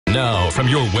Now, from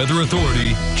your weather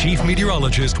authority, Chief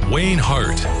Meteorologist Wayne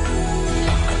Hart.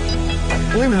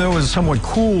 Well, even though it was a somewhat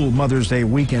cool Mother's Day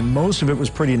weekend, most of it was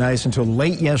pretty nice until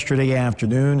late yesterday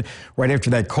afternoon, right after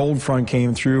that cold front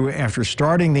came through. After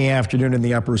starting the afternoon in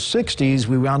the upper 60s,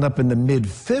 we wound up in the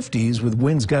mid-50s with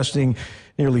winds gusting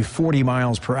nearly 40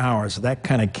 miles per hour. So that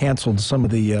kind of canceled some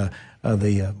of the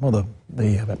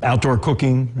outdoor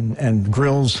cooking and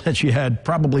grills that you had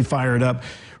probably fired up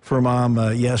for Mom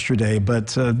yesterday.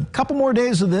 But a couple more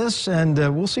days of this, and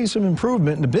we'll see some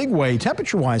improvement in a big way,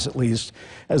 temperature-wise at least,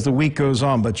 as the week goes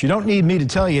on. But you don't need me to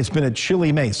tell you it's been a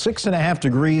chilly May. 6.5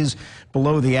 degrees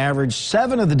below the average.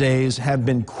 7 of the days have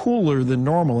been cooler than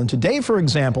normal. And today, for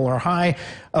example, our high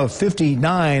of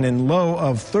 59 and low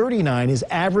of 39 is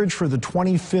average for the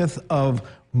 25th of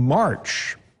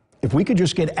March. If we could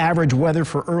just get average weather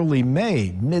for early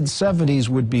May, mid-70s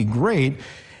would be great.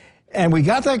 And we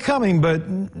got that coming, but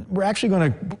we're actually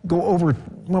going to go over,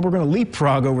 well, we're going to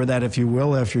leapfrog over that, if you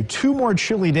will. After 2 more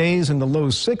chilly days in the low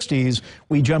 60s,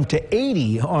 we jumped to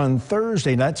 80 on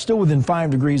Thursday. That's still within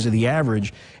 5 degrees of the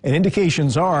average. And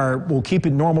indications are we'll keep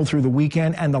it normal through the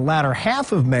weekend, and the latter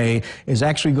half of May is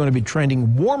actually going to be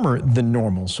trending warmer than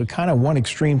normal. So kind of one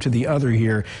extreme to the other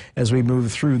here as we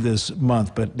move through this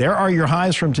month. But there are your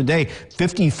highs from today,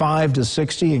 55 to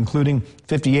 60, including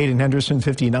 58 in Henderson,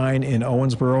 59 in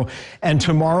Owensboro. And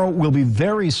tomorrow will be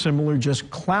very similar, just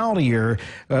cloudier,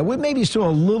 with maybe still a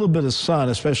little bit of sun,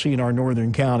 especially in our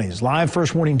northern counties. Live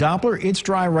first warning Doppler, it's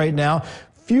dry right now.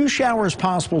 Few showers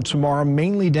possible tomorrow,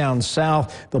 mainly down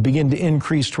south. They'll begin to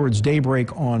increase towards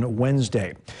daybreak on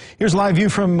Wednesday. Here's a live view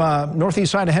from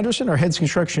northeast side of Henderson, our Heads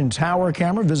Construction Tower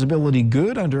camera. Visibility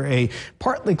good under a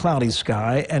partly cloudy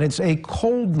sky, and it's a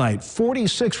cold night.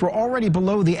 46, we're already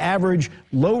below the average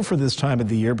low for this time of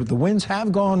the year, but the winds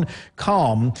have gone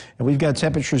calm, and we've got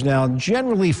temperatures now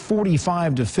generally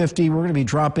 45 to 50. We're going to be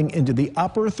dropping into the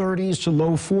upper 30s to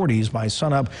low 40s by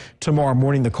sunup tomorrow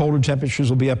morning. The colder temperatures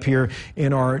will be up here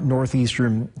in our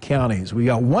northeastern counties. We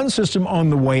got one system on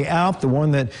the way out, the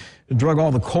one that drug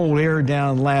all the cold air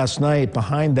down last night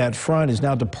behind that front is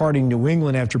now departing New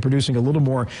England after producing a little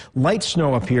more light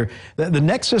snow up here. The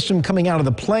next system coming out of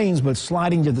the plains but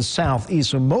sliding to the southeast.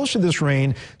 So most of this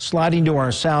rain sliding to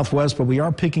our southwest, but we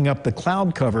are picking up the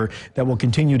cloud cover that will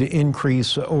continue to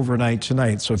increase overnight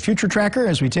tonight. So future tracker,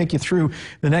 as we take you through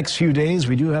the next few days,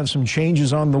 we do have some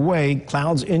changes on the way.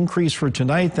 Clouds increase for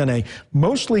tonight, then a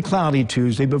mostly cloudy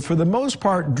Tuesday, but for the most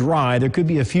part dry. There could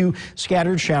be a few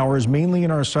scattered showers, mainly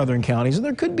in our southern counties, and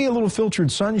there could be a little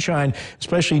filtered sunshine,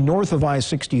 especially north of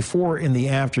I-64 in the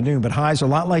afternoon, but highs a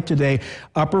lot like today,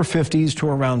 upper 50s to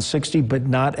around 60, but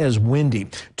not as windy.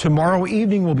 Tomorrow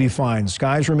evening will be fine.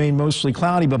 Skies remain mostly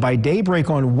cloudy, but by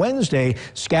daybreak on Wednesday,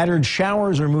 scattered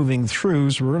showers are moving through,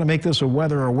 so we're going to make this a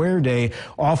weather-aware day,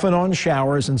 off and on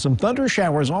showers, and some thunder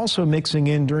showers also mixing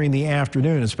in during the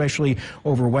afternoon, especially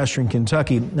over western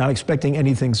Kentucky. Not expecting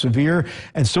anything severe,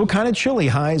 and still kind of chilly,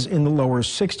 highs in the lower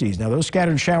 60s. Now, those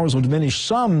scattered showers will diminish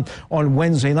some on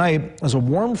Wednesday night as a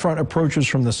warm front approaches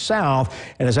from the south,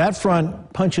 and as that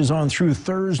front punches on through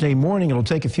Thursday morning, it'll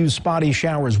take a few spotty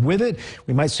showers with it.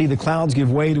 We might see the clouds give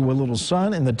way to a little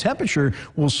sun, and the temperature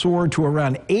will soar to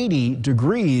around 80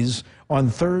 degrees on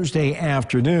Thursday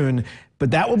afternoon. But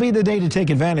that will be the day to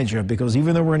take advantage of, because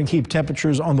even though we're going to keep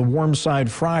temperatures on the warm side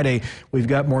Friday, we've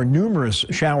got more numerous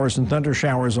showers and thunder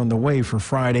showers on the way for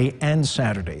Friday and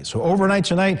Saturday. So overnight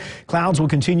tonight, clouds will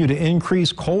continue to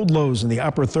increase. Cold lows in the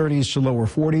upper 30s to lower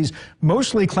 40s.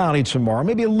 Mostly cloudy tomorrow.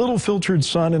 Maybe a little filtered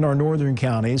sun in our northern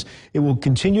counties. It will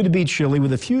continue to be chilly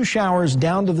with a few showers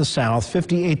down to the south,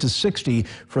 58 to 60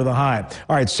 for the high.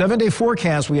 All right, 7-day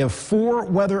forecast. We have 4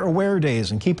 weather-aware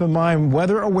days. And keep in mind,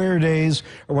 weather-aware days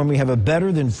are when we have a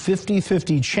better than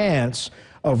 50-50 chance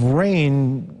of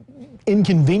rain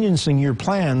inconveniencing your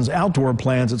plans, outdoor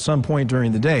plans, at some point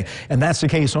during the day. And that's the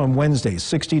case on Wednesday,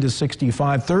 60 to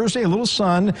 65. Thursday, a little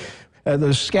sun.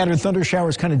 Those scattered thunder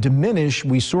showers kind of diminish.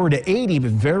 We soar to 80,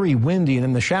 but very windy. And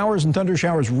then the showers and thunder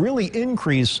showers really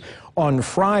increase on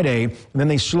Friday, and then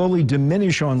they slowly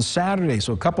diminish on Saturday.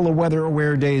 So a couple of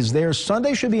weather-aware days there.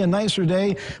 Sunday should be a nicer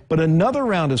day, but another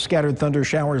round of scattered thunder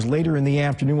showers later in the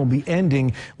afternoon will be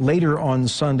ending later on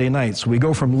Sunday night. So we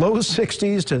go from low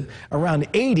 60s to around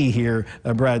 80 here,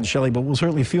 Brad and Shelley, but we'll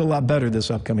certainly feel a lot better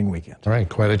this upcoming weekend. All right,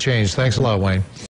 quite a change. Thanks a lot, Wayne.